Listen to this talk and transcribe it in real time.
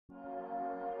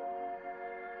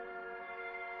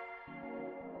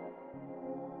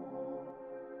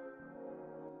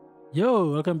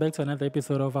Yo, welcome back to another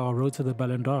episode of our Road to the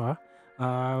Ballon d'Or.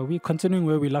 We're continuing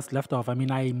where we last left off. I mean,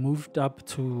 I moved up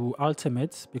to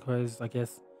Ultimate because I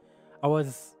guess I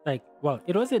was like, well,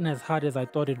 it wasn't as hard as I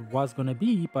thought it was going to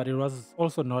be, but it was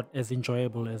also not as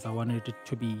enjoyable as I wanted it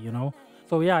to be.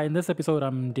 So, yeah, in this episode,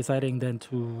 I'm deciding then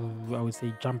to, I would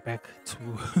say, jump back to,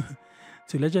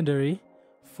 to Legendary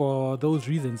for those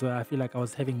reasons where I feel like I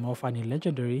was having more fun in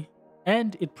Legendary.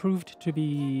 And it proved to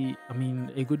be, I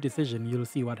mean, a good decision. You'll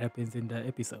see what happens in the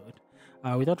episode.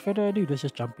 Without further ado, let's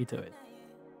just jump into it.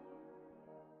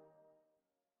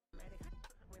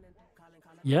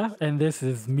 Yeah, and this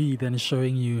is me then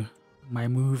showing you my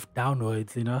move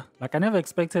downwards. Like I never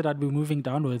expected I'd be moving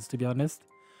downwards, to be honest.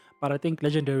 But I think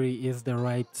Legendary is the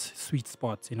right sweet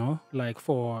spot, like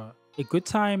for a good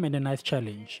time and a nice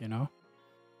challenge.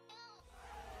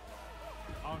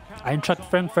 Eintracht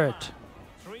Frankfurt.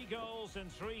 In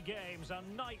 3 games, a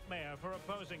nightmare for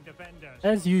opposing defenders.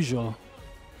 As usual.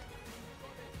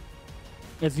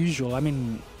 I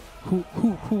mean, who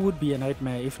would be a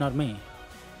nightmare if not me?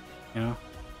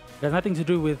 There's nothing to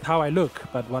do with how I look,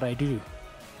 but what I do.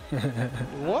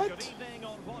 What?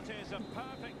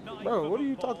 Bro, what are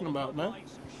you talking about, man?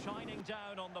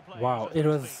 Wow, it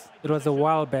was a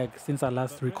while back since I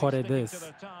last recorded this.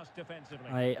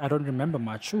 I don't remember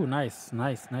much. Ooh, nice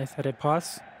headed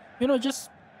pass.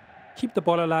 Just keep the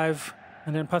ball alive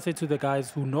and then pass it to the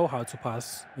guys who know how to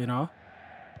pass.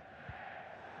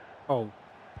 Oh,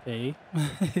 okay.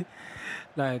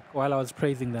 Like while I was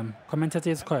praising them.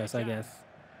 Commentator's curse, I guess.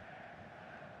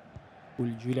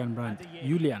 Julian Brandt.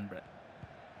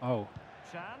 Oh.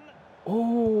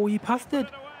 Oh, he passed it.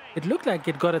 It looked like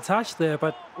it got a touch there,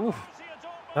 but oof,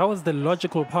 that was the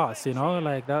logical pass,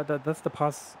 like that's the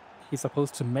pass he's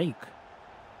supposed to make.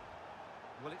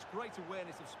 Well, it's great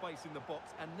awareness of space in the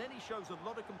box, and then he shows a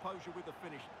lot of composure with the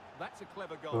finish. That's a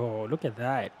clever goal. Oh, look at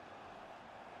that.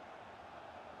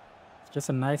 It's just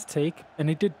a nice take, and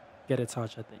he did get a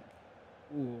touch, I think.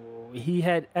 Ooh, he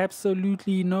had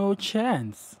absolutely no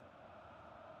chance.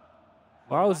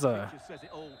 Wowzer. Says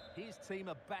it all. His team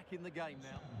are back in the game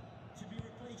now.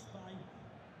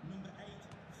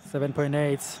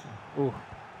 7.8. Ooh.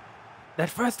 That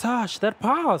first touch, that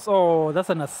pass. Oh, that's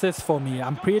an assist for me,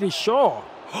 I'm pretty sure.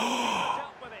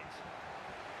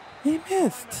 He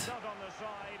missed.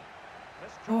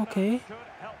 Okay.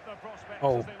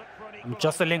 Oh, I'm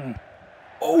jostling.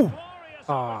 Oh.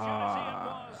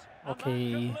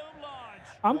 Okay.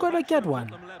 I'm gonna get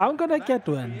one.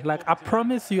 Like, I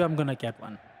promise you I'm gonna get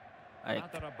one. Like,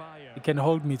 you can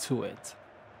hold me to it.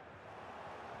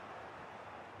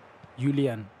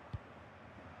 Julian.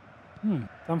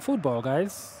 Some football,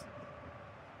 guys.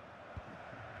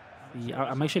 See,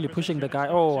 I'm actually pushing the guy.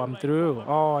 Oh, I'm through.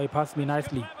 Oh, he passed me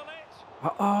nicely.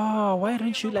 Oh, why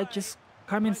didn't you, like, just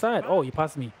come inside? Oh, he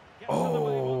passed me.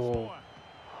 Oh.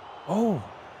 Oh.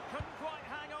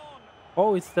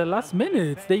 Oh, it's the last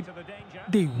minute. They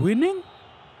winning?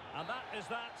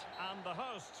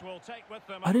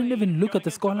 I didn't even look at the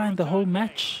scoreline the whole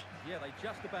match. Yeah, they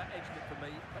just about edged it for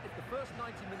me. But if the first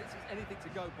 90 minutes is anything to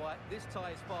go by, this tie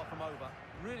is far from over.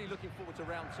 Really looking forward to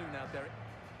round 2 now, Derek.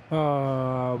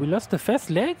 We lost the first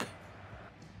leg?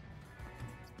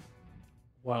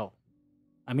 Well,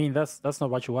 I mean, that's not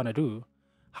what you want to do.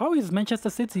 How is Manchester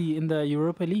City in the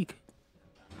Europa League?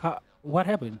 What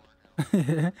happened?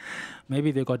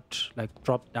 Maybe they got, like,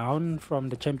 dropped down from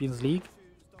the Champions League?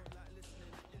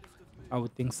 I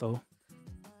would think so.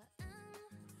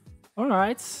 All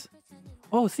right.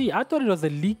 Oh, see, I thought it was a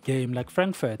league game like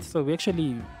Frankfurt. So we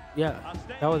actually, yeah,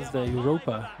 that was the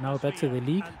Europa. Now back to the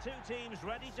league.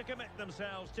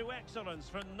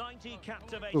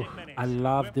 Ooh, I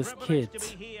love this kit.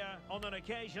 It's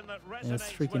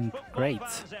freaking great.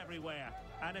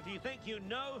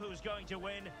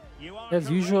 As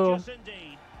usual,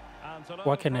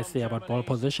 what can I say about ball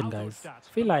position, guys? I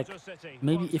feel like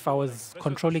maybe if I was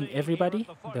controlling everybody,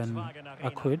 then I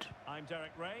could. I'm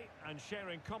Derek Ray, and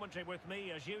sharing commentary with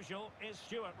me as usual is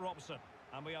Stuart Robson.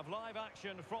 And we have live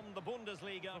action from the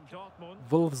Bundesliga of Dortmund.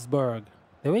 Wolfsburg.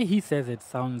 The way he says it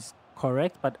sounds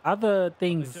correct, but other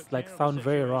things like sound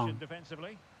very wrong.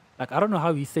 Like, I don't know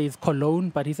how he says Cologne,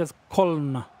 but he says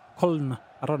Koln.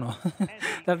 I don't know.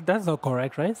 That's not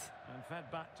correct, right? And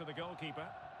fed back to the goalkeeper.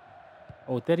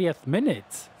 Oh, 30th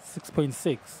minute,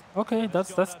 6.6. Okay,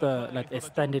 that's the, like, a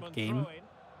standard game.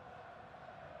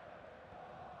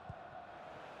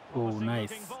 Oh,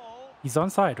 nice. He's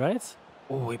onside, right?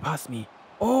 Oh, he passed me.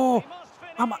 Oh,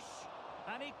 and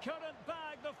he couldn't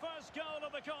bag the first goal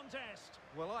of the contest.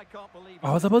 Well, I can't believe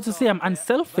I was about to say I'm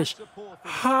unselfish.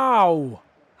 How?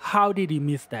 How did he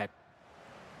miss that?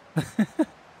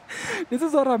 This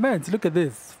is what I meant. Look at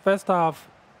this. First half,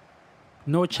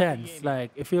 no chance.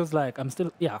 Like, it feels like I'm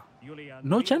still, yeah,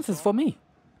 no chances for me.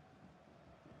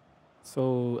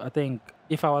 So I think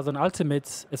if I was on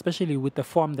Ultimate, especially with the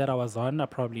form that I was on, I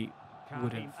probably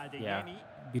would have, yeah,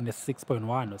 been a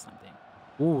 6.1 or something.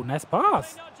 Ooh, nice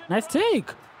pass. Nice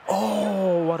take.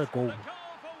 Oh, what a goal.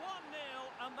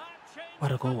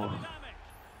 What a goal.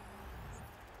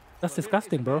 That's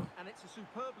disgusting, bro. And it's a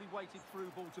superbly weighted through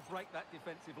ball to break that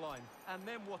defensive line. And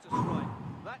then what a strike.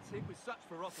 That's hit with such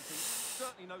ferocity.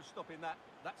 Certainly no stopping that.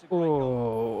 That's a great goal.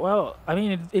 Oh, well, I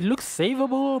mean, it looks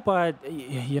savable, but,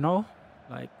 you know,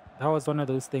 like, that was one of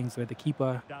those things where the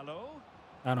keeper, I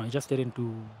don't know, he just didn't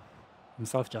do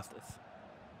himself justice.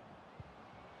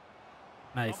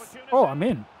 Nice. Oh, I'm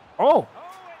in. Oh!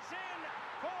 It's in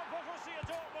for Borussia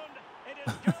Dortmund. It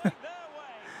is going their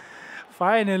way.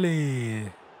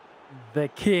 Finally, the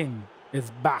king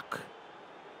is back.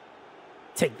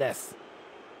 Take this.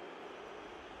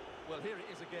 Well, here it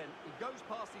is again. He goes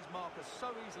past his marker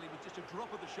so easily with just a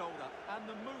drop of the shoulder. And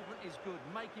the movement is good,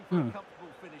 making for a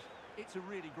comfortable finish. It's a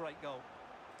really great goal.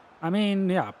 I mean,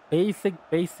 yeah,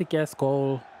 basic-ass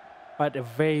goal, but a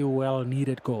very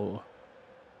well-needed goal.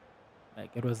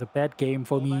 Like, it was a bad game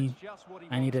for me.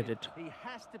 I needed it. He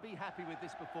has to be happy with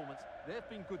this performance. They've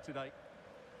been good today.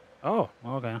 Oh,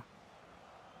 okay.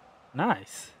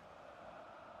 Nice.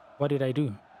 What did I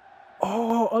do?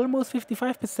 Oh, almost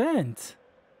 55%.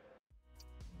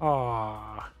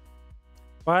 Oh.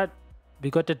 But we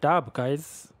got the dub,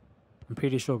 guys. I'm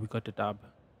pretty sure we got the dub.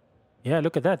 Yeah,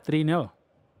 look at that. 3-0.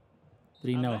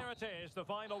 3-0. There it is, the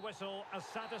final whistle, a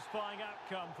satisfying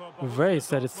outcome for Very Borussia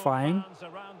satisfying. Dortmund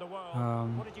fans around the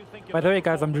world. What did you think By of the the way,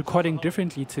 guys, I'm performance recording as a whole?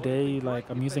 differently today. Like,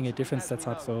 I'm using a different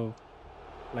setup, so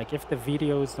like if the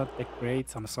video is not that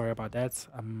great, I'm sorry about that.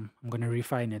 I'm gonna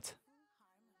refine it.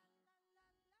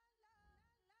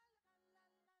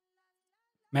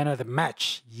 Man of the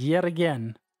match, yet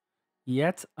again.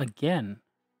 Yet again.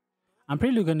 I'm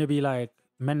probably gonna be like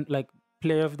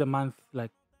player of the month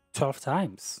like 12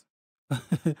 times.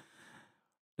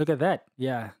 Look at that.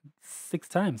 Yeah. 6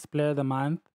 times. Player of the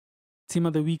month. Team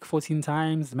of the week 14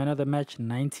 times. Man of the match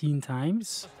 19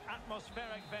 times.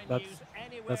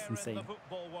 That's insane.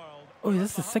 Oh, is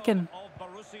this the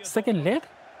second leg?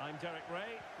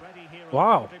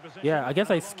 Wow. Yeah, I guess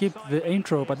I skipped the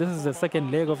intro, but this is the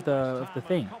second leg of the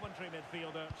thing.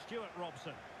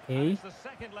 Okay.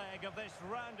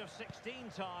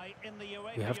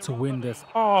 We have to win this.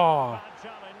 Oh.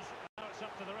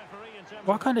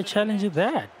 What kind of challenge is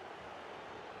that?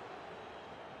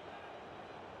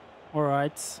 All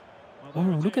right. Oh,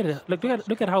 look at it.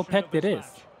 Look at how packed it is.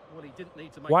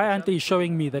 Why aren't they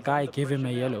showing me the guy give him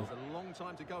a yellow?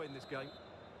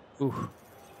 Ooh.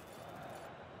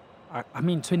 I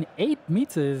mean, 28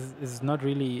 meters is not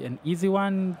really an easy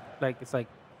one. Like, it's like,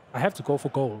 I have to go for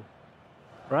goal.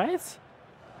 Right?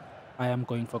 I am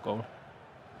going for goal.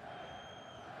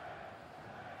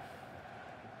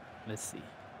 Let's see.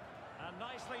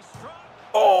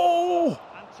 Oh!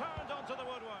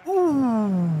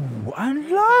 Ooh,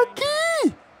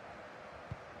 unlucky!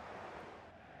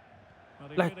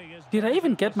 Like, did I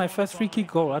even get my first free kick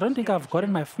goal? I don't think I've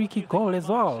gotten my free kick goal as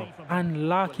well.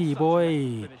 Unlucky,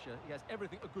 boy.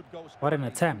 What an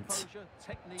attempt.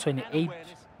 28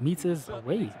 meters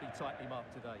away.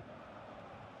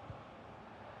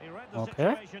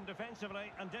 Okay.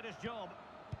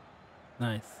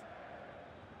 Nice.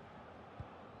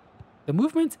 The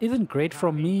movement isn't great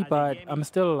from me, but I'm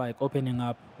still like opening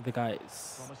up the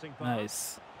guys.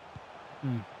 Nice.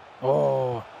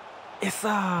 Oh,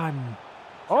 Isan.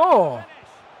 Oh.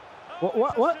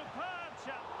 What?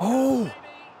 Oh.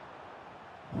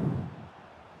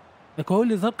 The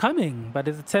goal is not coming, but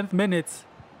it's the 10th minute.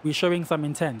 We're showing some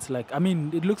intent. Like, I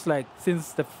mean, it looks like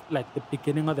since the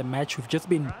beginning of the match, we've just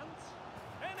been,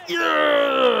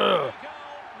 yeah,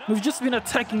 we've just been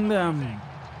attacking them.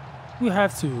 You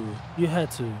have to. You had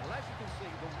to.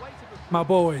 My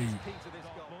boy.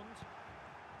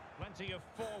 Plenty of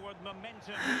forward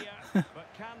momentum here,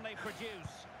 but can they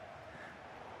produce?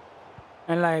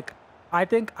 And like, I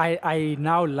think I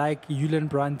now like Julian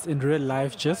Brandt in real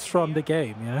life just from the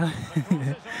game, yeah.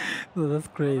 So that's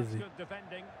crazy.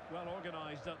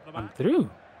 I'm through.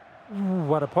 Ooh,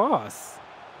 what a pass.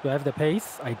 Do I have the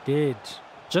pace? I did.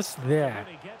 Just there.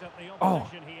 Oh.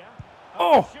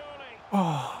 Oh.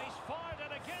 Oh.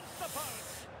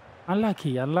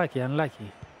 Unlucky, unlucky,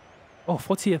 unlucky. Oh,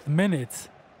 40th minute.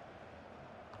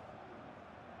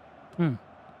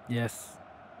 Yes.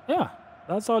 Yeah,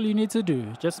 that's all you need to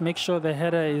do. Just make sure the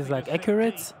header is like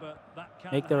accurate.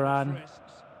 Make the run.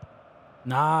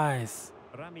 Nice.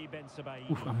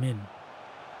 Ooh, I'm in.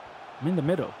 I'm in the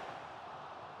middle.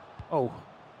 Oh.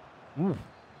 Ooh.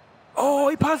 Oh,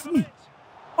 he passed me.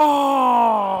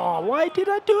 Oh, why did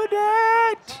I do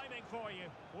that?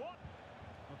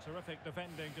 Terrific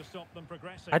defending to stop them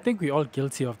progressing. I think we're all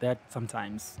guilty of that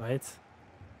sometimes, right?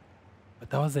 But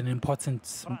that was an important...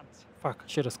 Fuck, I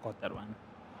should have scored that one.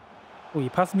 Oh, he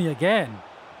passed me again.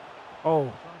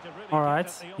 Oh, all right.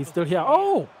 He's still here.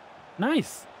 Oh,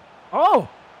 nice. Oh.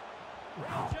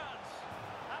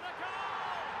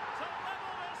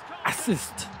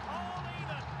 Assist.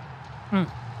 I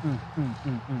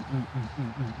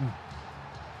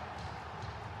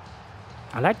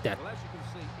like that.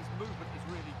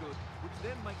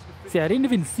 See, I didn't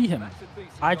even see him.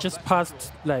 I just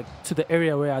passed like to the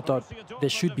area where I thought there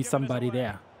should be somebody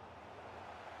there.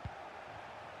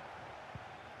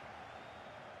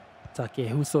 Take,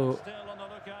 who's so...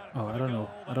 Oh, I don't know.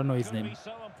 I don't know his name.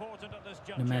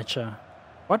 The matcher.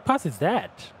 What pass is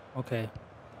that? Okay.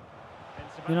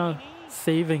 You know,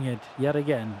 saving it yet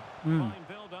again. Oof.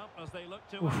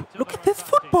 Look at this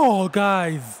football,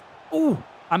 guys. Oh,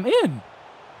 I'm in.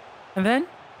 And then...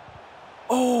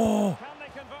 Oh.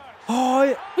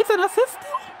 Oh, it's an assist.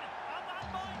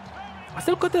 I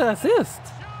still got the assist.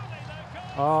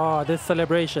 Oh, this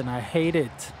celebration. I hate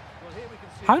it.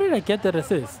 How did I get that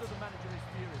assist?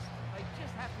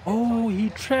 Oh, he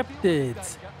trapped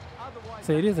it.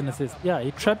 So it is an assist. Yeah,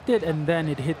 he trapped it and then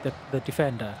it hit the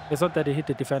defender. It's not that it hit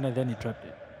the defender and then he trapped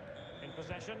it.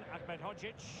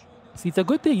 See, it's a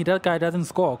good thing that guy doesn't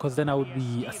score, because then I would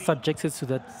be subjected to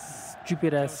that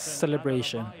stupid ass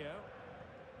celebration.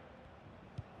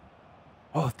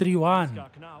 Oh, 3-1.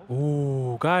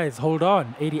 Oh, guys, hold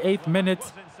on. 88th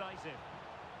minute.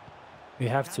 You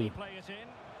have to.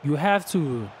 You have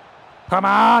to. Come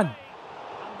on.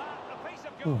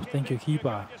 Oh, thank you,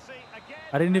 keeper.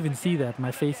 I didn't even see that.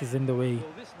 My face is in the way. Well,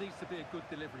 this needs to be a good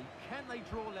delivery. Can they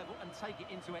draw level and take it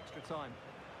into extra time?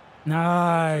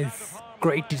 Nice.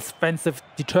 Great defensive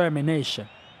determination.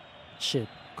 Shit.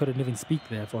 Couldn't even speak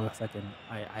there for a second.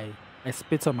 I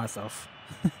spit on myself.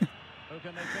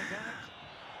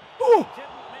 Oh!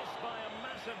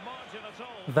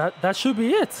 That should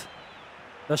be it.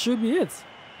 That should be it.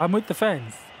 I'm with the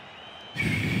fans.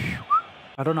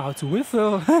 I don't know how to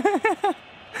whistle.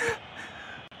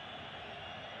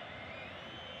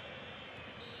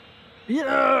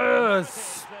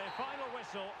 Yes!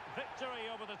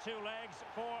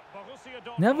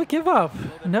 Never give up.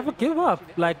 Never give up.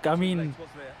 Like, I mean,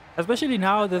 especially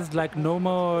now there's like no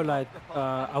more like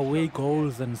away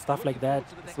goals and stuff like that.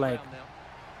 It's like,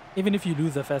 even if you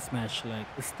lose the first match, like,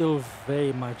 it's still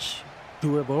very much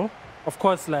doable. Of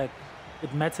course, like,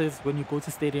 it matters when you go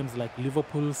to stadiums like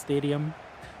Liverpool Stadium.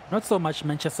 Not so much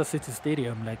Manchester City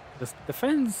Stadium. Like, the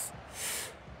fans,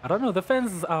 I don't know, the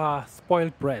fans are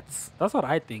spoiled brats. That's what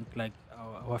I think. Like,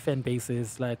 our fan base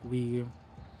is like, we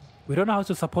don't know how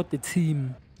to support the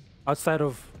team outside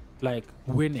of like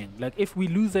winning. Like, if we're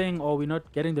losing or we're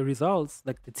not getting the results,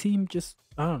 like, the team just,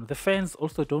 I don't know, the fans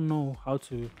also don't know how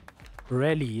to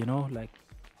rally, you know. Like,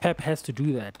 Pep has to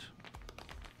do that.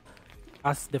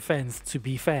 Us, the fans, to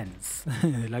be fans.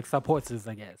 Like supporters,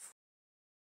 I guess.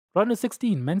 Round of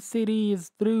 16, Man City is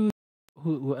through.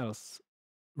 Who else?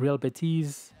 Real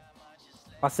Betis.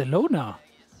 Barcelona.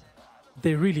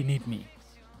 They really need me.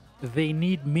 They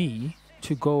need me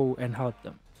to go and help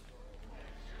them.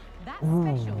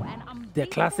 Ooh, the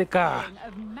Classica.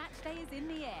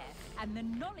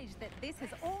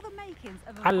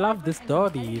 I love this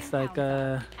derby. It's like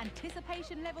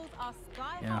anticipation levels are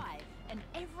sky high, and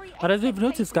every but as you've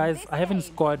noticed, guys, I haven't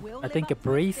scored, I think, a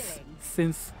brace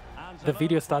since the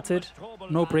video started.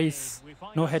 No brace,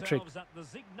 no hat-trick.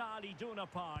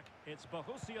 It's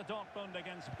Borussia Dortmund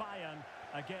against Bayern,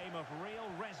 a game of real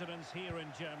resonance here in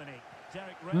Germany.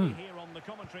 Derek Ray here on the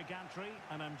commentary gantry,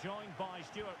 and I'm joined by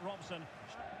Stuart Robson.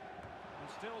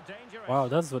 It's still dangerous. Wow,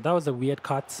 that was a weird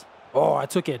cut. Oh, I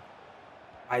took it.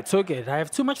 I took it. I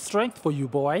have too much strength for you,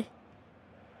 boy.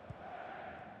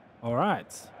 All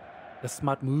right. The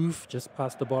smart move. Just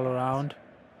pass the ball around.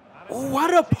 Oh,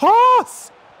 what a pass!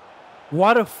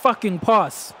 What a fucking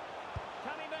pass.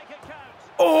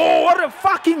 Oh, what a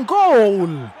fucking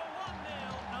goal!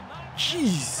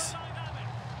 Jeez.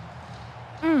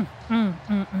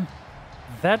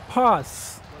 That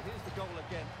pass.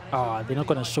 Ah, they're not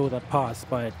going to show that pass,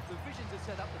 but...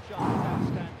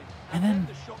 And then...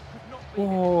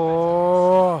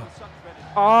 Oh...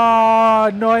 Ah,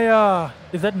 Neuer.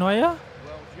 Is that Neuer?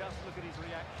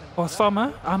 Or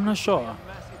Sommer? I'm not sure.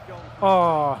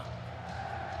 Oh...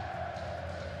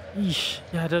 Eesh.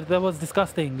 Yeah, that was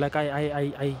disgusting. Like,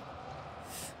 I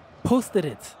posted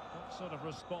it. What sort of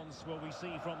response will we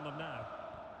see from them now?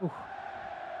 Ooh.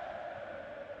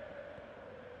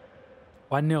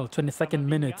 1-0, 22nd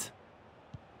minute.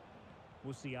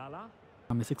 Musiala.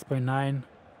 Number 6.9.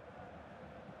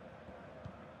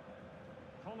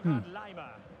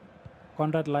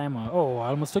 Konrad Leimer. Oh, I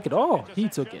almost took it. Oh, he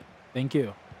took it. Thank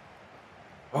you.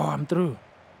 Oh, I'm through.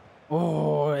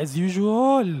 Oh, as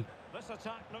usual. This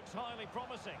attack looks highly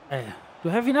promising. Do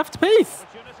I have enough space?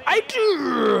 I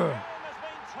do.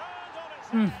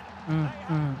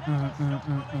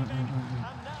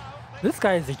 This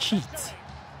guy is a cheat.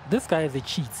 This guy is a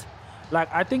cheat. Like,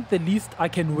 I think the least I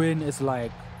can win is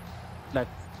like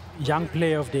young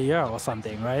player of the year or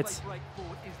something, right? It's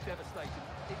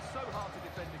so hard to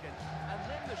defend against. And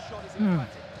then the shot is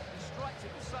emphatic. He strikes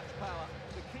it with such power,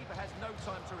 the keeper has no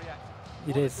time to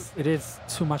react. It is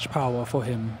too much power for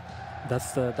him.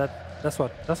 That's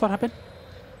what happened.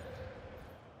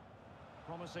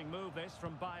 Promising move this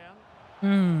from Bayern.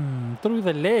 Through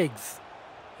the legs.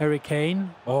 Harry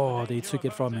Kane. Oh, they took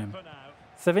it from him.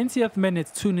 70th minute,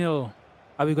 2-0.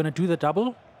 Are we gonna do the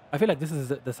double? I feel like this is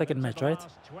the second match, right?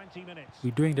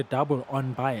 We're doing the double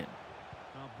on Bayern.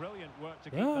 Brilliant work to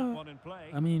keep that one in play.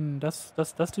 I mean, that's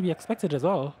to be expected as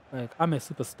well. Like, I'm a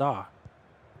superstar.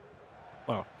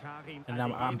 Well, and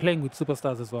I'm playing with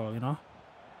superstars as well, you know.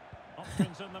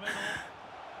 Options in the middle.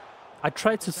 I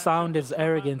tried to sound as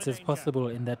arrogant as possible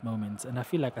in that moment, and I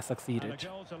feel like I succeeded. And a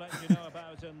goal to let you know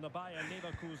about in the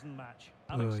Bayern-Leverkusen match.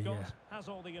 Alex Scott has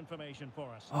all the information for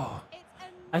us. Oh,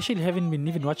 I actually haven't been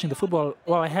even watching the football.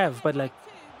 Well, I have, but like,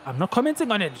 I'm not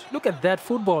commenting on it. Look at that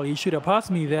football. He should have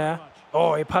passed me there.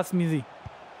 Oh, he passed me.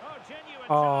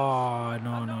 Oh,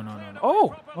 no.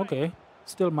 Oh, okay.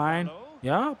 Still mine.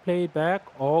 Yeah, play it back.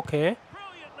 Okay.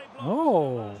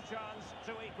 Oh.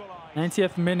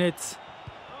 90th minute.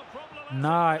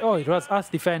 Nice. Oh, it was us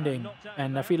defending.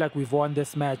 And I feel like we've won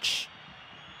this match.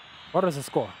 What was the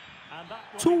score?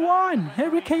 2-1.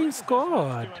 Harry Kane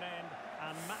scored.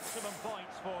 And maximum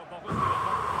points for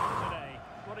Borussia today.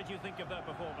 What did you think of their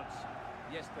performance?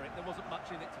 Yes, Derek, there wasn't much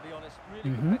in it, to be honest.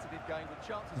 Really competitive game with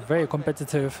chances. Very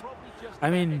competitive. I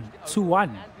mean,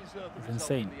 2-1. It's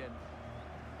insane.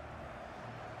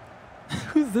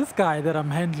 Who's this guy that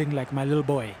I'm handling like my little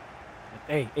boy?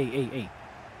 Like, hey.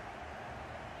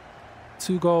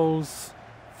 2 goals,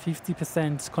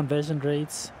 50% conversion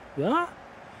rates. Yeah,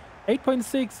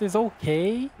 8.6 is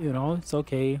okay. You know, it's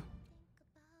okay.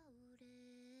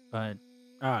 But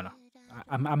I don't know.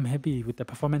 I'm happy with the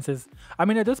performances. I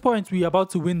mean, at this point, we're about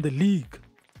to win the league.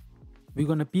 We're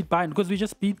gonna beat Bayern because we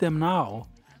just beat them now.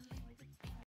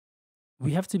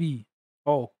 We have to be.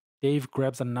 Oh, Dave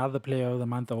grabs another Player of the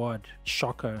Month award.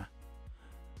 Shocker.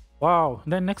 Wow.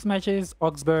 Then next match is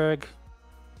Augsburg.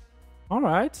 All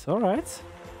right.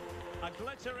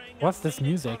 What's this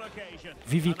music?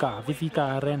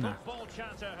 Vivica Arena.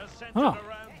 Oh.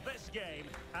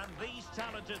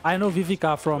 I know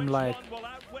Vivica from like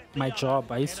my job.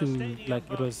 I used to like,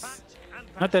 it was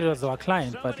not that it was our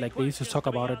client, but like they used to talk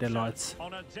about it a lot.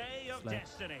 Like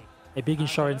a big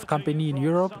insurance company in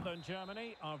Europe.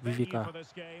 Vivica.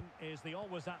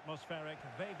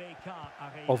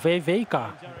 Or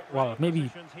VWK. Well,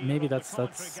 maybe that's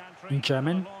in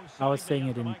German. I was saying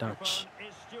it in Dutch.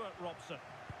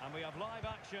 And we have live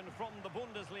action from the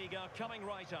Bundesliga coming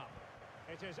right up.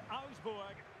 It is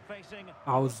Augsburg facing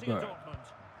Augsburg.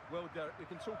 Well, Derek, we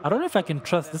can talk I don't know if I can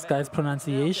trust this guy's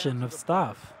pronunciation of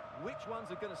stuff. which ones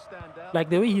are going to stand out. Like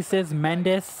the way he says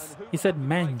Mendes, he said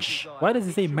Mensch. Why does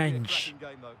he say Mensch?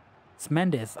 It's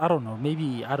Mendes. I don't know.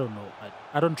 Maybe, I don't know.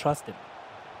 I don't trust him.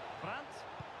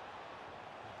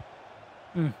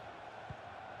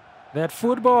 That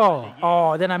football.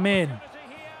 Oh, then I'm in.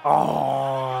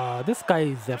 Oh, this guy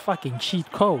is a fucking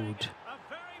cheat code.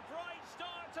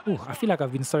 Ooh, I feel like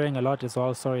I've been swearing a lot as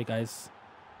well. Sorry, guys.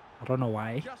 I don't know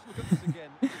why.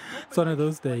 It's one of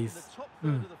those days.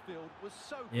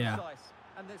 Yeah.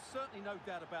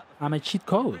 I'm a cheat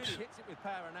code.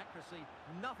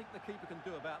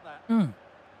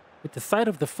 With the side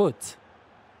of the foot.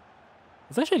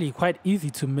 It's actually quite easy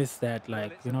to miss that,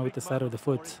 like, you know, with the side of the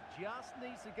foot. Just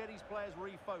needs to get his players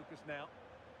refocused now.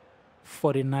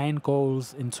 49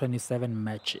 goals in 27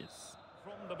 matches.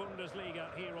 From the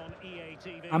Bundesliga here on EA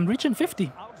TV. I'm reaching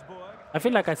 50. I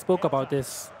feel like I spoke about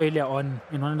this earlier on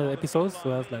in one of the episodes,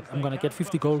 so I was like, I'm going to get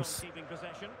 50 goals.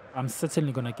 I'm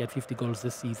certainly going to get 50 goals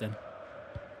this season.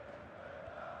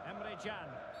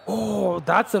 Oh,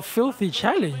 that's a filthy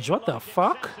challenge. What the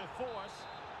fuck?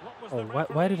 Oh,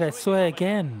 why did I swear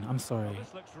again? I'm sorry.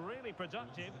 This looks really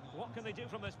productive. What can they do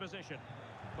from this position?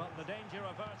 But the danger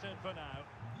averted for now.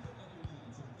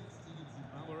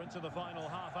 Well, we're into the final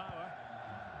half hour.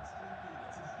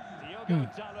 Diogo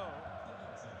Dalot.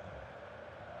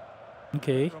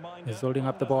 Okay, he's holding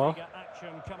up the ball.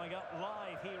 action coming up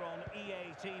live here on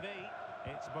EA TV.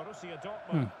 It's Borussia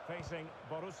Dortmund facing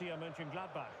Borussia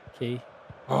Mönchengladbach. Okay.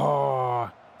 Oh,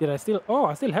 did I still? Oh,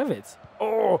 I still have it.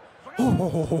 Oh,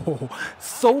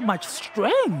 so much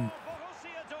strength.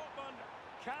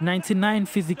 99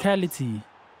 physicality.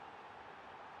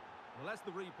 Well, as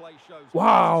the replay shows,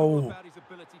 wow. about his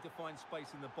ability to find space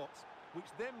in the box, which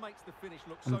then makes the finish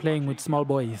look I'm playing with small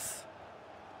boys.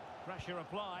 Pressure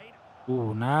applied.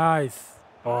 Oh, nice.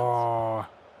 Oh,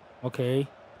 okay.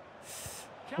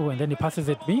 Oh, and then he passes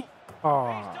at me.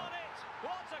 Oh.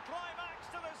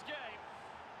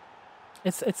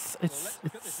 It's let's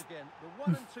look at this again. The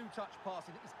 1 and 2 touch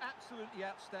passing is absolutely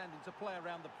outstanding to play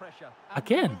around the pressure.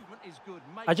 Again,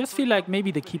 I just feel like maybe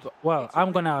the keeper. Well,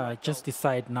 I'm gonna just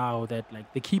decide now that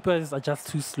like the keepers are just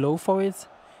too slow for it.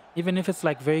 Even if it's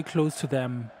like very close to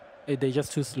them, they're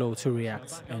just too slow to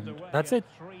react, and that's it.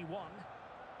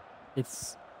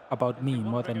 It's about me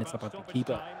more than it's about the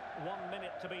keeper. 1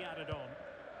 minute to be added on.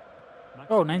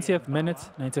 Oh, 90th minute,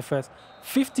 91st.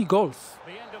 50 goals.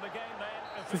 The end of the game then.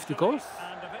 50 goals?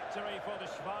 And a victory for the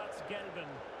Schwarz-Gelben.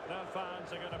 Their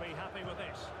fans are going to be happy with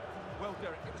this. Well,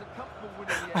 Derek, it was a comfortable win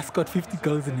in the end. I scored 50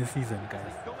 goals in the season, guys.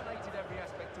 They dominated every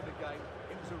aspect of the game.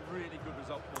 It was a really good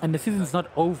result. And the season's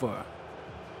not over.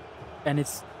 And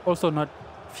it's also not.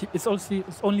 It's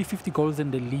only 50 goals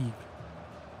in the league.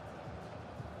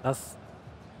 That's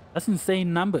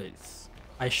insane numbers.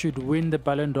 I should win the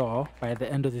Ballon d'Or by the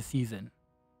end of the season.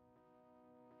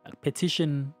 A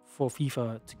petition for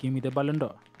FIFA to give me the Ballon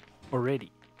d'Or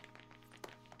already.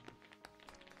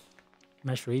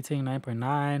 Match rating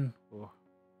 9.9. Oh.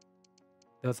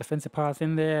 There was a fancy pass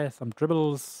in there, some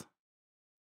dribbles.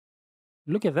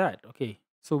 Look at that. Okay,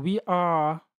 so we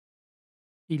are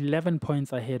 11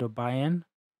 points ahead of Bayern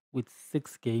with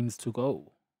 6 games to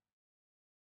go.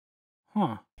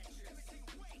 Huh.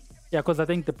 Yeah, because I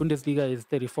think the Bundesliga is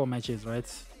 34 matches, right?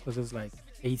 Because it's like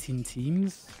 18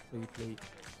 teams. So you play.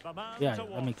 Yeah,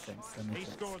 that makes sense. He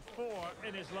scored 4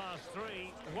 in his last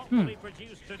 3. What will he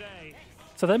produce today?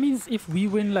 So that means if we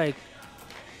win like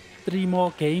 3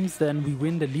 more games, then we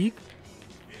win the league,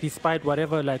 despite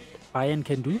whatever like Bayern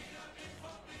can do.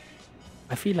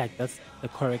 I feel like that's the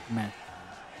correct math.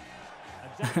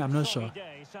 I'm not sure.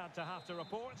 Sad to have to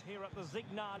report here at the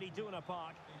Signal Iduna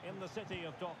Park in the city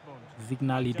of Dortmund.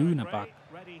 Signal Iduna Park.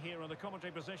 Ready here in the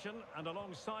commentary position, and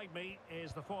alongside me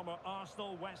is the former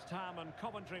Arsenal, West Ham and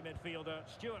Coventry midfielder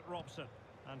Stuart Robson.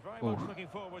 And very much looking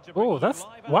forward to oh, that's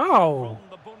wow.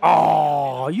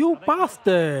 Oh, you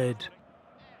bastard.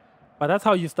 But that's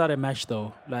how you start a match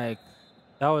though. Like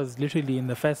that was literally in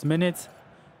the first minute.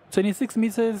 26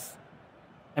 meters.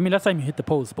 I mean, last time you hit the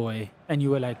post, boy, and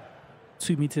you were like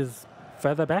 2 meters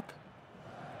further back.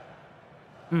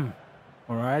 All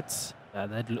right. Yeah,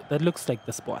 that looks like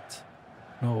the spot.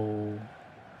 No.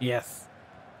 Yes.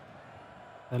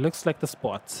 That looks like the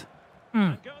spot.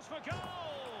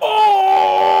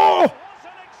 Oh!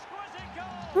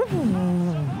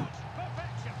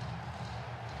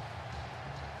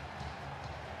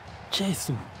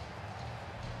 Jesus.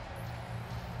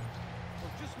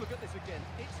 Just look at this again.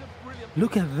 It's a brilliant.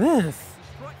 Look at this. He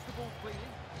strikes the ball cleanly,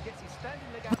 gets his standing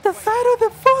leg out With the side of the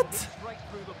foot. straight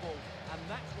through the ball, and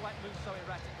that's why it moves so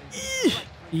erratically.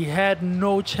 He had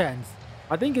no chance.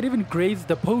 I think it even grazed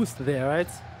the post there, right?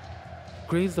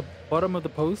 Grazed the bottom of the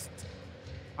post.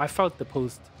 I felt the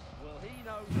post. Well, he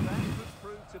knows that could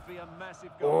prove to be a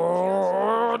massive goal.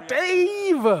 Oh,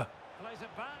 Dave! Plays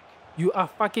it back. You are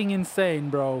fucking insane,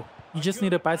 bro. You just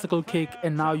need a bicycle kick,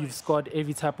 and now you've scored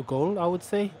every type of goal, I would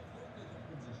say.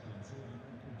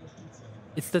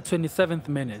 It's the 27th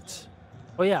minute.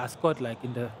 Oh yeah, I scored like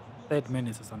in the 3rd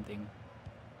minute or something.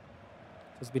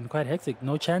 So it's been quite hectic.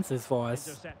 No chances for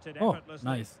us. Oh,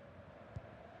 nice.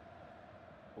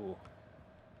 Oh.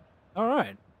 All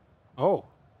right. Oh.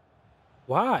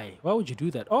 Why? Why would you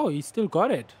do that? Oh, he still got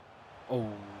it.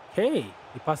 Okay.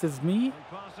 He passes me.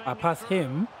 I pass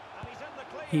him.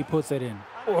 He puts it in.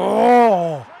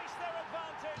 Oh!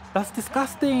 That's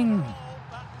disgusting.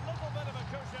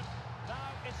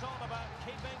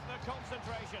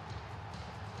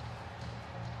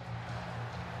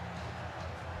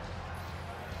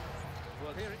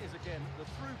 Well, here it is again. The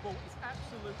through ball is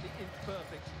absolutely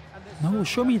imperfect. And no,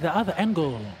 show me the other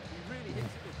angle. He really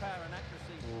hits it with power and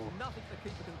accuracy. Nothing the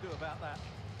keeper can do about that.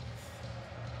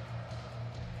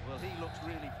 Well, he looks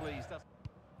really pleased.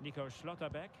 Nico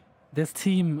Schlotterbeck. This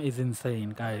team is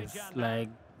insane, guys. Like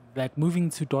moving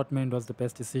to Dortmund was the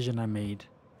best decision I made.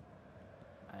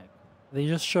 Like, they're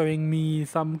just showing me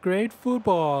some great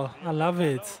football. I love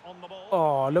it.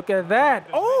 Oh, look at that.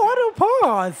 Oh, what a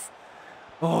pass.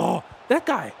 Oh, that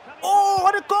guy. Oh,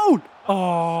 what a goal.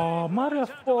 Oh,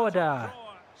 Marafoda.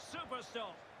 Super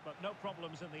stop, but no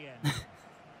problems in the end.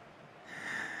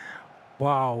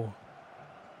 Wow.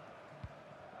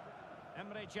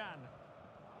 Emre Can.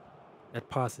 That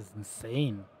pass is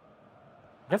insane.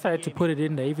 I guess I had to put it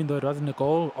in there even though it wasn't a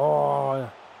goal. Oh,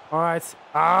 all right.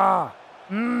 Ah.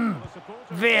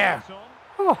 There.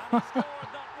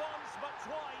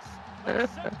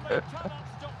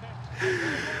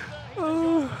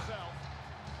 Oh.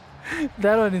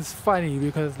 That one is funny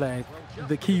because like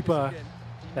the keeper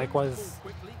like was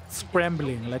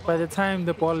scrambling. Like by the time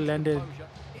the ball landed,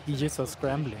 he just was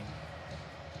scrambling.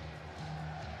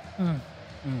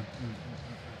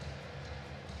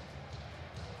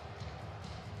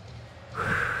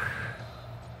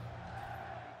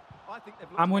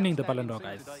 I'm winning the Ballon d'Or,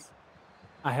 guys.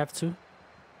 I have to.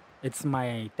 It's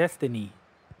my destiny.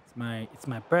 It's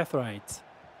my birthright.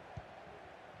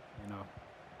 You know.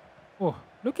 Oh,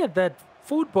 look at that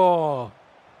football.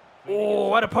 Oh,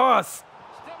 what a pass.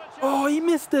 Oh, he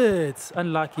missed it.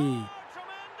 Unlucky.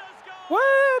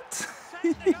 What?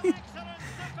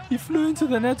 He flew into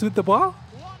the net with the ball?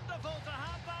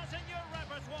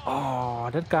 Oh,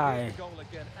 that guy.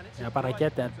 Yeah, but I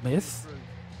get that miss.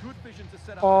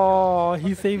 Oh,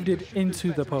 he saved it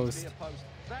into the post.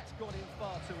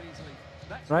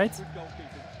 Right?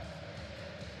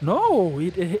 No,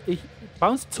 it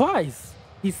bounced twice.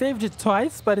 He saved it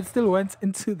twice, but it still went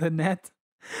into the net.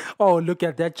 Oh, look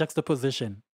at that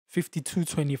juxtaposition.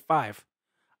 52-25.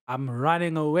 I'm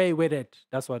running away with it.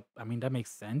 That's what, I mean, that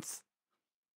makes sense.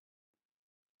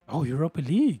 Oh, Europa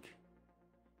League.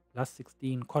 Last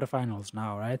 16 quarterfinals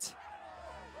now, right?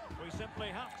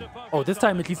 Oh, this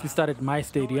time at least we started my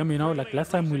stadium, you know, like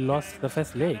last time we lost the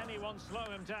first leg.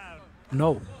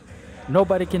 No.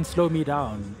 Nobody can slow me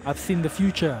down. I've seen the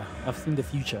future. I've seen the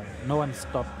future. No one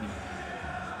stopped me.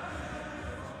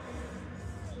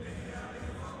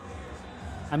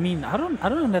 I mean, I don't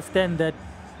understand that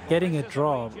getting a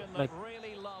draw. Like,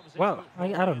 well,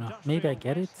 I don't know. Maybe I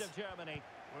get it.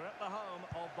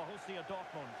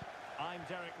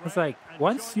 It's like,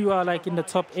 once you are like in the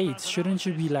top 8, shouldn't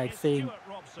you be like saying,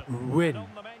 win?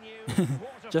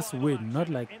 Just win, not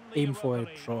like aim for a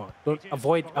draw. Don't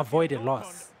avoid a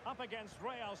loss.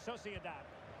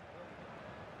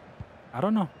 I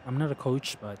don't know. I'm not a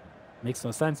coach, but makes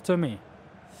no sense to me.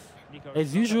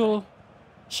 As usual,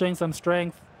 showing some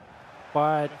strength,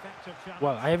 but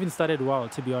well, I haven't started well,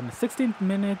 to be honest. 16th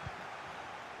minute,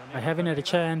 I haven't had a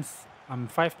chance. I'm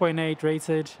 5.8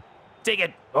 rated. Take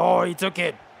it. Oh, he took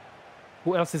it.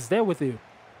 Who else is there with you?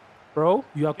 Bro,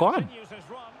 you are gone.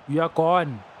 You are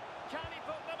gone.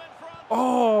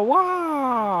 Oh,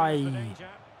 why?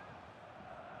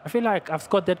 I feel like I've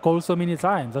scored that goal so many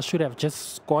times. I should have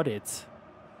just scored it.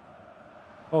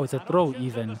 Oh, it's a throw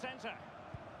even.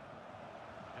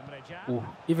 Ooh,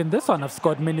 even this one I've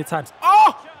scored many times.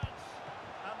 Oh!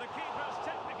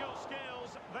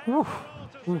 Ooh.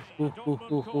 Ooh, ooh, ooh,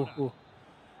 ooh, ooh, ooh.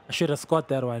 I should have scored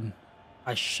that one.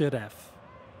 I should have.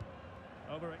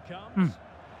 Over it comes.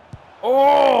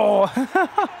 Oh!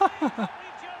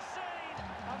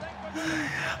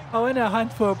 I went to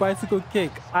hunt for a bicycle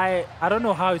kick. I don't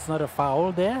know how it's not a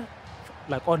foul there,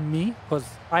 like on me, because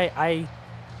I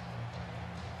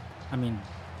mean,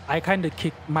 I kind of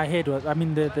kicked, my head was, I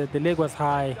mean, the leg was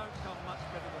high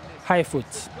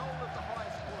foot.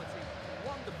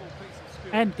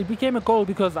 And it became a goal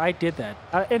because I did that.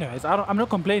 Anyways, I'm not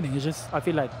complaining. It's just, I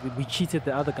feel like we cheated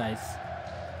the other guys.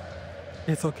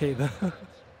 It's okay though.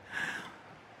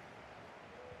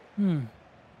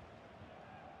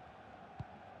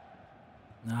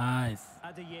 Nice.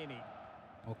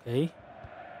 Okay.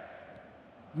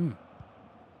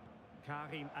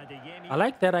 I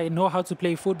like that I know how to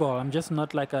play football. I'm just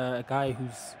not like a guy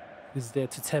who's there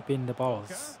to tap in the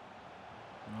balls.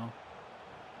 You know?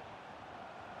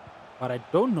 What I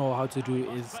don't know how to do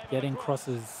is getting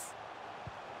crosses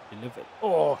delivered.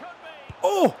 Oh!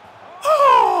 Oh!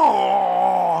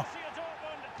 Oh!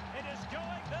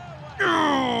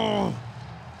 Oh!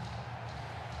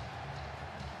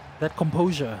 That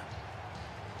composure.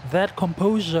 That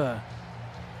composure.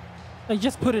 Like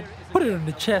just put it on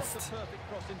the chest.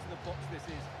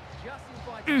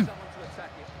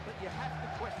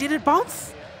 Did it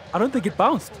bounce? I don't think it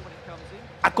bounced.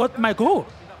 I got my goal.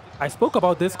 I spoke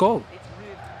about this goal.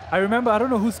 I remember, I don't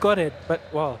know who scored it, but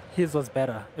well, his was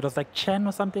better. It was like Chen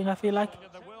or something, I feel like.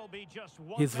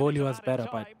 His volley was better,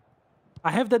 but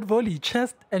I have that volley,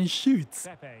 chest and shoots.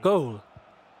 Goal.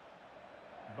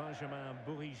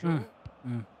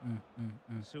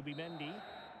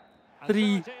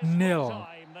 3-0.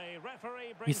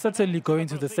 We're certainly going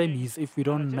to the semis if we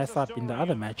don't mess up in the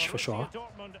other match, for sure.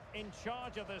 Dortmund in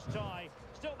charge of this tie.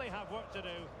 Still they have work to do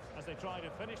as they try to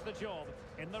finish the job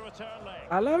in the return leg.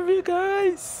 I love you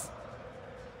guys.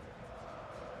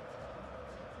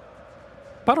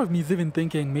 Part of me is even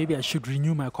thinking maybe I should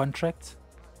renew my contract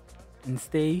and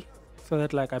stay so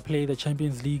that like I play the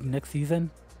Champions League next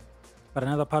season. But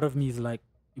another part of me is like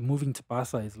moving to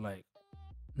Barca is like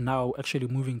now actually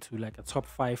moving to like a top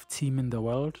 5 team in the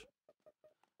world.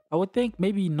 I would think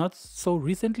maybe not so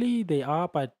recently they are,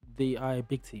 but they are a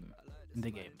big team in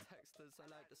the game.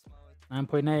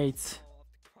 9.8.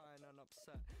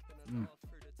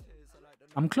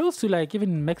 I'm close to like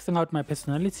even maxing out my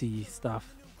personality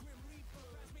stuff.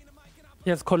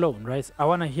 Here's Koln, right? I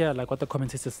want to hear like what the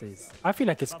commentator says. I feel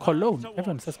like it's Koln.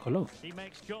 Everyone says Koln.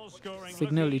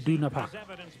 Signal Iduna Park.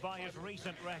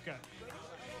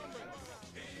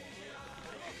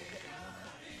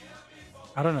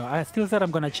 I don't know. I still said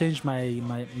I'm gonna change my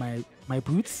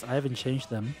boots. I haven't changed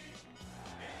them.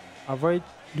 Avoid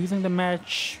losing the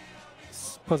match.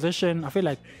 Position. I feel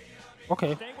like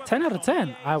okay. 10 out of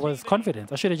 10. I was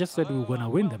confident. I should have just said we were gonna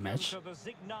win the match.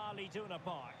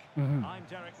 I'm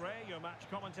Derek Ray, your match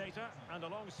commentator, and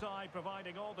alongside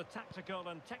providing all the tactical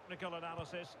and technical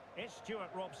analysis, it's Stuart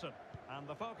Robson. And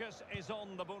the focus is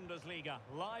on the Bundesliga.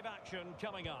 Live action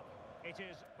coming up. It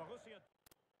is Borussia.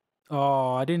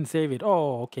 Oh, I didn't save it.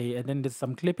 Oh, okay. And then there's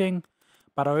some clipping,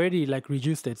 but I already like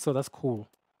reduced it, so that's cool.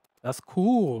 That's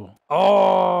cool.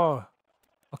 Oh,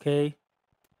 okay.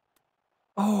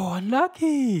 Oh,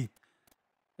 unlucky.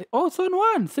 Oh, it's on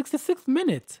 66th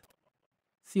minute.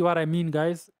 See what I mean,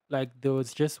 guys? Like there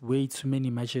was just way too many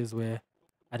matches where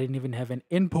I didn't even have an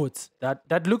input.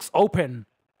 That looks open.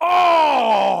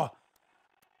 Oh!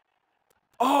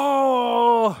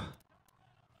 Oh!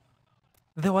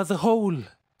 There was a hole.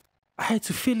 I had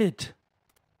to fill it.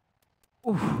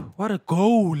 Ooh, what a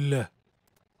goal.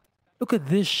 Look at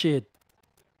this shit.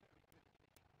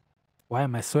 Why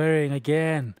am I swearing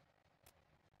again?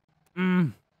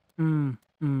 Oh,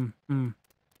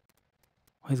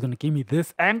 he's gonna give me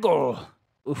this angle.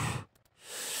 Oof.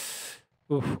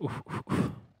 Oof, oof, oof,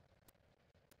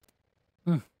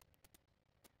 oof.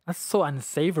 That's so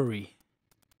unsavory.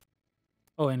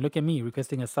 Oh, and look at me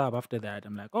requesting a sub after that.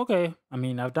 I'm like, okay. I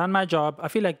mean, I've done my job. I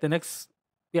feel like the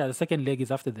second leg is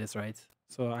after this, right?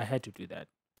 So I had to do that.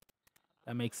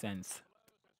 That makes sense.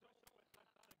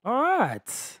 All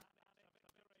right.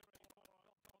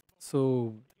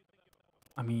 So,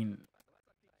 I mean,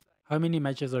 how many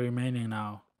matches are remaining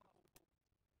now?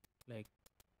 Like,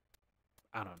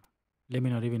 I don't know. Let me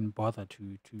not even bother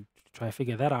to try to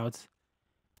figure that out.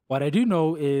 What I do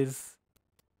know is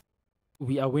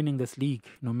we are winning this league,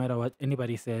 no matter what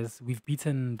anybody says. We've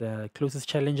beaten the closest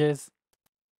challengers.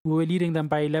 We were leading them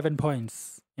by 11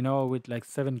 points, you know, with like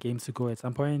 7 games to go at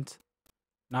some point.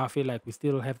 Now I feel like we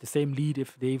still have the same lead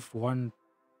if they've won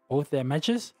both their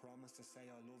matches.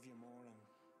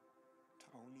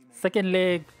 Second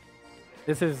leg.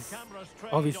 This is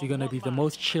obviously going to be the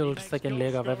most chilled second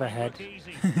leg I've ever had.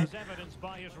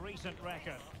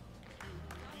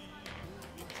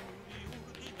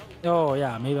 Oh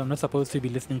yeah, maybe I'm not supposed to be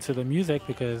listening to the music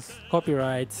because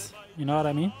copyrights, you know what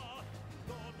I mean?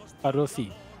 But we'll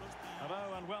see.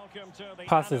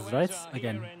 Passes, right?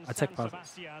 Again, attack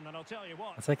passes.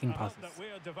 Attacking passes.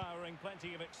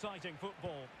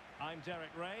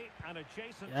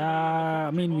 Yeah,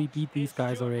 I mean, we beat these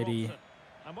guys already.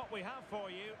 And what we have for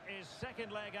you is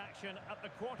second leg action at the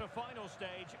quarter-final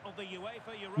stage of the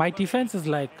UEFA Europa. My defense is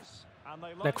like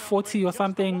 40 or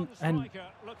something, and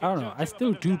I don't know, I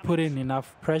still do put in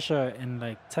enough pressure and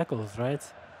like tackles, right?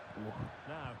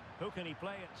 Now, who can he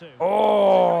play it to?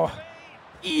 Oh!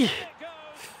 Eesh.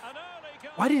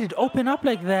 Why did it open up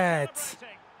like that?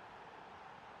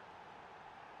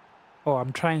 Oh,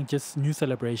 I'm trying just new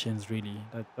celebrations, really.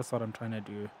 That's what I'm trying to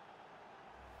do.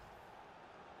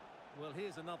 Well,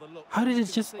 here's another look. How did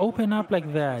it just open up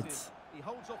like that? He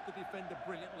holds off the defender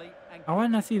brilliantly and I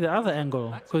want to see the other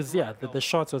angle, because yeah, the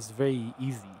shot was very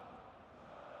easy.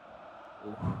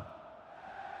 Ooh.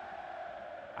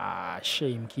 Ah,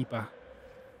 shame, keeper.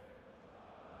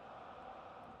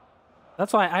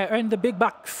 That's why I earned the big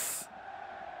bucks.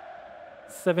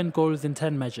 7 goals in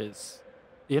 10 matches.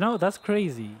 You know, that's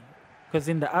crazy. Because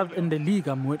in the league,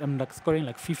 I'm like scoring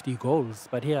like 50 goals,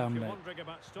 but here I'm like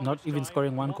not even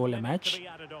scoring 1 goal a match.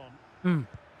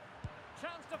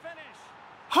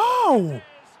 How?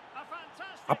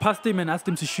 I passed him and asked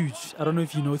him to shoot. I don't know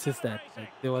if you noticed that.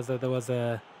 Like, there was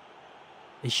a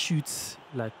shoot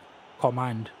like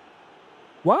command.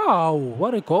 Wow,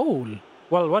 what a goal!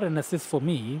 Well, what an assist for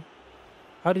me.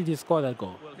 How did he score that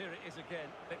goal? Well, here it is again.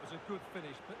 It was a good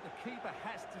finish, but the keeper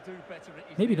has to do better.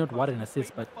 Maybe not what an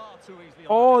assist, but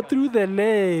oh, through the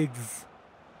legs.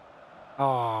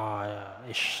 Oh, yeah.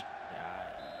 Ish.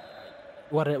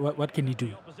 What can he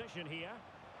do?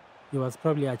 He was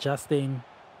probably adjusting.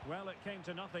 Well, it came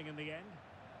to nothing in the end.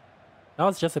 That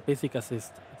was just a basic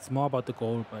assist. It's more about the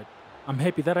goal, but I'm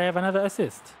happy that I have another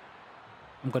assist.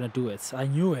 I'm gonna do it. I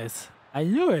knew it. I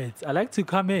knew it. I like to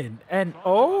come in and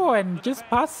and just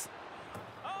pass.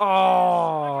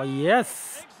 Oh,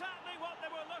 yes. Exactly what they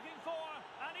were looking for,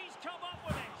 and he's come up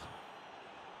with it.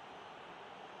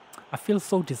 I feel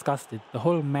so disgusted. The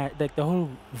whole the whole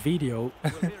video.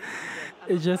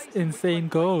 It's just insane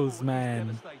goals,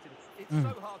 man. It's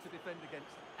so hard to defend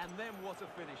against, and then what a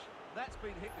finish. That's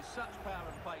been hit with such power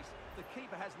and pace. The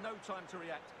keeper has no time to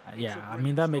react. Yeah, I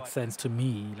mean, that makes sense to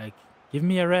me. Like, give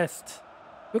me a rest.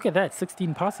 Look at that,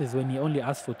 16 passes when he only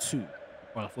asked for 2.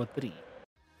 Well, for 3.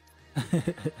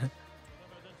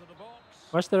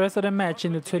 Watch the rest of the match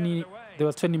in the 20... There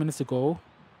was 20 minutes to go.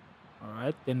 All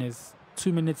right, then there's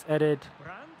 2 minutes added.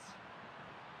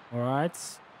 All right.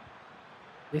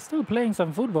 They're still playing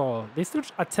some football. They're still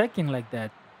attacking like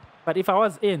that. But if I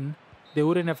was in, they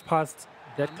wouldn't have passed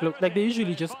that close. Like, they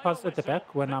usually just pass at the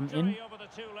back when I'm in.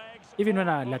 Even when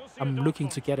I'm looking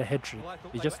to get a head trick,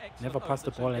 they just never pass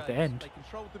the ball at the end.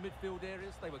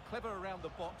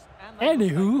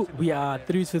 Anywho, we are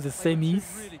through to the semis.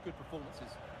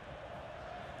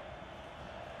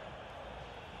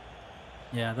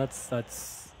 Yeah,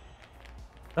 that's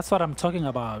what I'm talking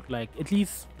about. Like, at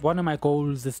least one of my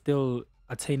goals is still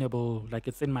attainable. Like,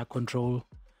 it's in my control.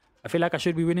 I feel like I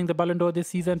should be winning the Ballon d'Or this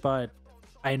season, but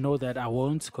I know that I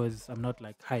won't because I'm not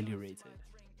like highly rated.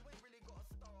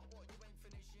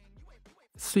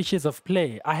 Switches of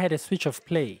play. I had a switch of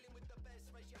play.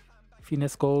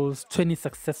 Finesse goals, 20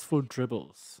 successful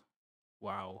dribbles.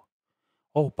 Wow.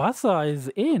 Oh, Barca is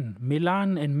in.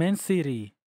 Milan and Man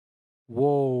City.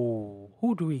 Whoa.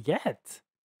 Who do we get?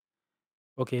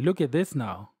 Okay, look at this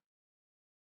now.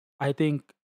 I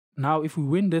think now if we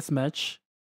win this match,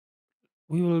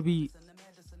 we will be...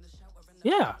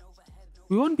 Yeah.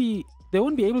 They won't be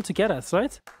able to get us,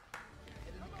 right?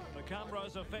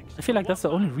 I feel like that's the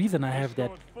only reason I have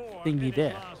that thingy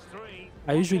there.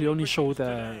 I usually only show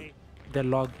the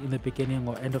log in the beginning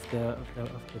or end of the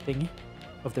thingy,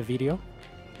 of the video.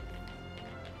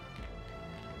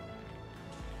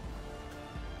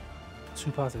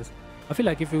 Two passes. I feel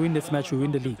like if we win this match, we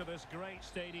win the league. This great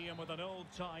stadium with an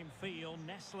old-time feel,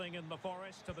 nestling in the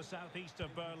forest to the southeast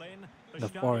of Berlin. The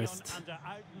forest.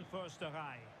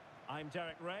 I'm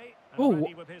Derek Ray. Oh,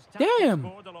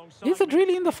 damn! Is it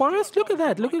really in the forest? Look at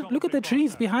that! Look at the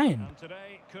trees behind.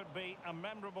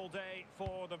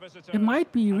 It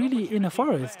might be really in a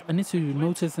forest. I need to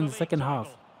notice in the second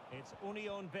half. It's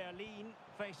Union Berlin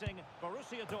facing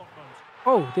Borussia Dortmund.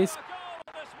 Oh, this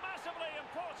massively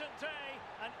important day,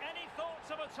 and any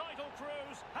thoughts of a title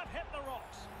cruise have hit the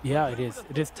rocks. Yeah, it is.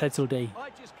 It is title day. I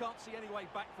just can't see any way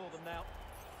back for them now.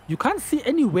 You can't see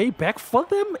any way back for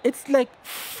them? It's like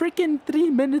freaking 3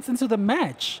 minutes into the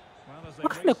match.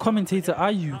 What kind of commentator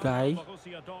are you, guy?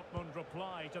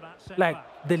 Like,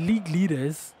 the league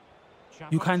leaders,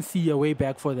 you can't see a way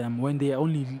back for them when they're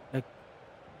only like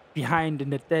behind in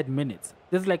the 3rd minute.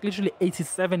 There's like literally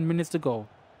 87 minutes to go.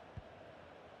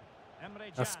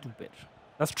 That's stupid.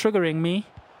 That's triggering me.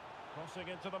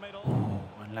 Oh,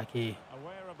 unlucky.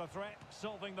 Aware of the threat,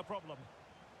 solving the problem.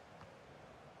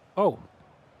 Oh.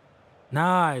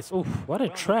 Nice. Oof, what a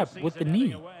trap with the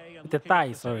knee. With the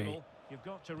thigh, sorry. You've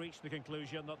got to reach the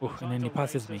conclusion that Oof, and then he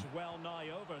passes me.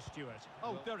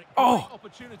 Derek, oh!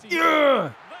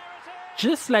 Yeah!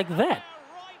 Just like that.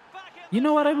 You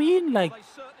know what I mean? Like,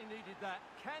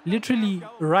 literally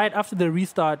right after the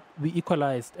restart, we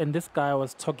equalized, and this guy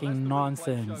was talking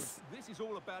nonsense. This is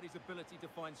all about his ability to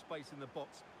find space in the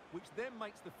box, which then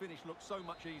makes the finish look so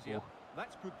much easier. Oh.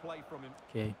 That's good play from him.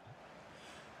 Okay.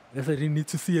 Guess I didn't need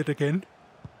to see it again.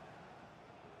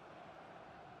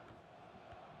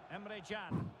 Emre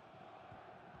Can.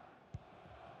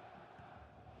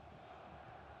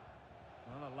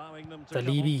 Well, allowing them to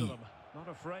Talibi. Not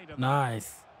afraid of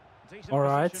nice. Decent all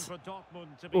right. for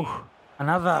Dortmund to be Ooh,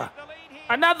 another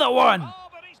one. Oh,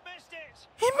 but he's missed it.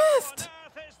 He missed. On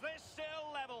earth is this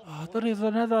still level? Oh, that is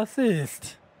another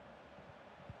assist.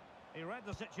 He read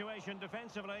the situation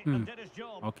defensively and did his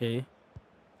job. Okay.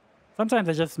 Sometimes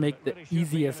I just make the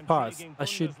easiest pass. I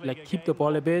should like keep the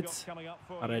ball a bit,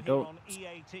 but I don't.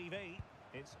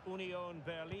 It's Union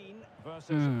Berlin versus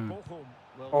Bochum.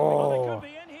 Oh,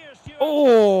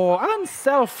 oh,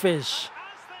 unselfish.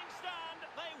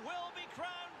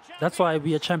 That's why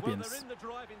we are champions.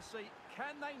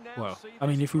 they now Well, see I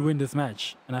mean, this if we through? win this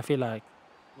match, and I feel like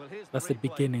Well, here's that's the replay.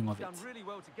 beginning of He's it. done really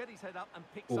well to get his head up and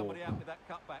pick Oh. somebody out with that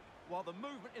cutback, while the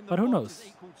movement in the But who box knows? is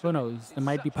equal to Who it. knows? It's There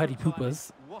might be such party good timing.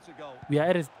 poopers. What a goal.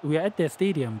 We are at their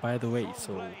stadium, by the way, Strong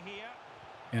so play here.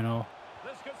 you know.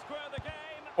 This could square the game.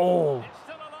 Oh, It's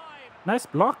still alive. nice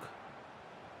block.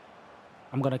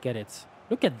 I'm gonna get it.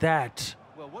 Look at that.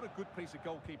 Well, what a good piece of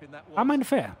goalkeeping that was. I'm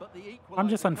unfair. But the I'm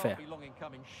just equaliser unfair. can't be long in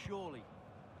coming, surely.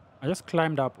 I just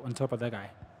climbed up on top of that guy.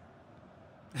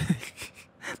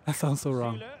 That sounds so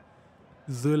wrong.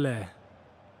 Zule Zule.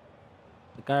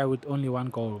 The guy with only one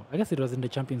goal. I guess it was in the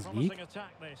Champions League. promising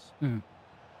attack this.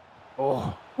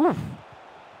 Oh. Oof.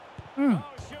 Oh,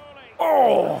 surely.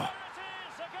 Oh. There it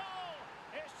is, a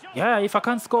goal. It's just Yeah, if I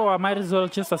can't score, I might as well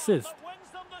just assist. that wins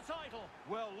them the title.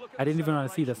 Well, look at I didn't the even want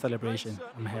to see the celebrations. celebration. They I'm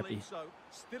certainly happy. believe so.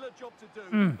 Still a job to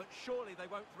do, but surely they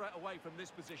won't throw it away from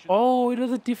this position. Oh, it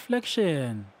was a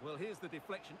deflection. Well, here's the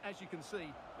deflection, as you can see,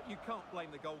 but you can't blame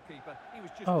the goalkeeper. He was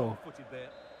just Oh. wrong-footed there.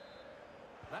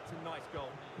 That's a nice goal.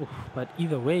 Oof, but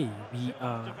either way, we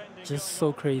are just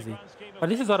so crazy. But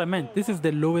this is what I meant. This is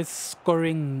the lowest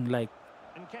scoring like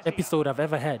episode I've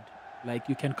ever had. Like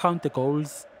you can count the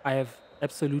goals. I have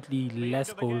absolutely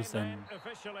less goals than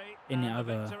any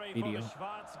other video.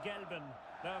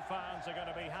 Their fans are going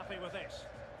to be happy with this.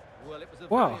 Well, it was a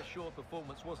Wow. very assured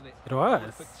performance, wasn't it? It I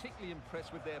was. particularly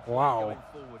impressed with their play Wow. going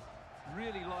forward.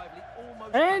 Really lively,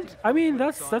 almost And cutting I mean through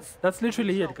that's at that's times. that's The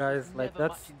literally it, result guys. was Like never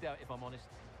that's much in doubt, if I'm honest.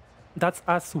 that's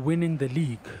us winning the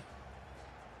league.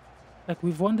 Like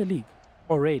we've won the league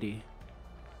already.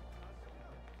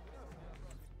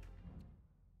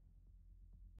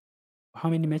 How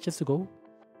many matches to go?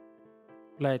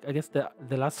 Like I guess the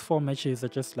last 4 matches are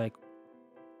just like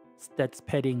stats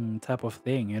padding type of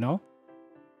thing, you know?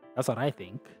 That's what I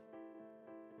think.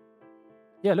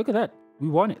 Yeah, look at that. We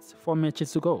won it. 4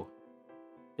 matches to go.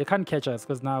 They can't catch us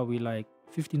because now we like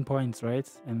 15 points, right?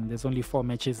 And there's only 4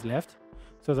 matches left.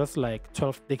 So that's like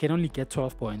 12. They can only get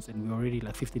 12 points and we're already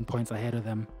like 15 points ahead of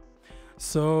them.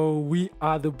 So we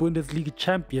are the Bundesliga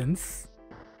champions.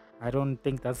 I don't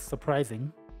think that's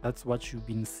surprising. That's what you've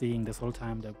been seeing this whole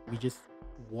time, that we just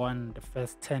won the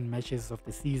first 10 matches of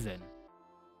the season.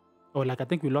 Or like I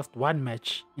think we lost 1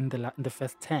 match in the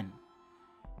first 10.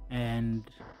 And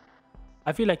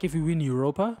I feel like if we win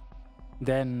Europa,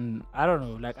 then I don't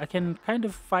know, like I can kind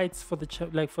of fight for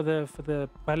the for the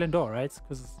Ballon d'Or, right?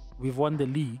 Because we've won the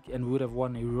league and we would have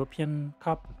won a European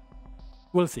Cup.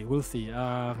 We'll see.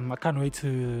 I can't wait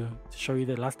to show you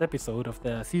the last episode of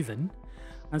the season.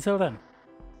 Until then,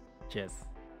 cheers.